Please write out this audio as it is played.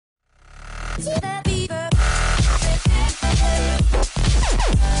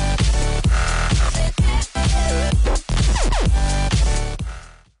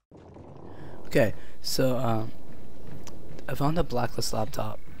Okay, so I found a Blacklist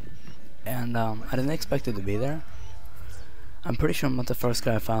laptop, and I didn't expect it to be there. I'm pretty sure I'm not the first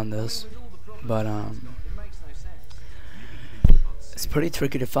guy I found this, but it's pretty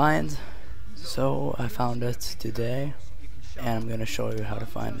tricky to find, so I found it today, and I'm gonna show you how to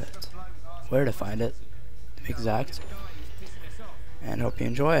find it, where to find it, to be exact, and hope you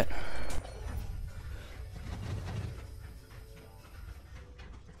enjoy it.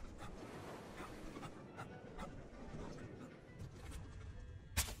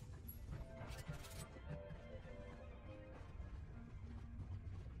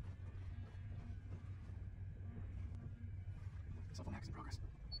 Cell phone hacks in progress.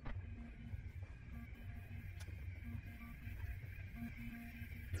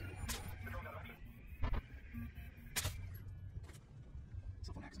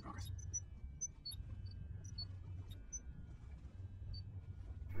 Cell phone hacks in progress.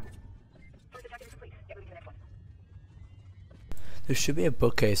 There should be a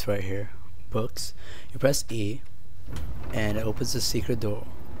bookcase right here. Books. You press E, and it opens the secret door.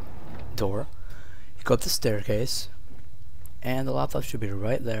 You go up the staircase, and the laptop should be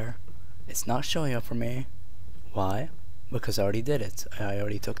right there. It's not showing up for me. Why? Because I already did it. I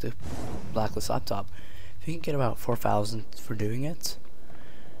already took the Blacklist laptop. You can get about 4,000 for doing it.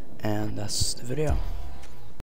 And that's the video.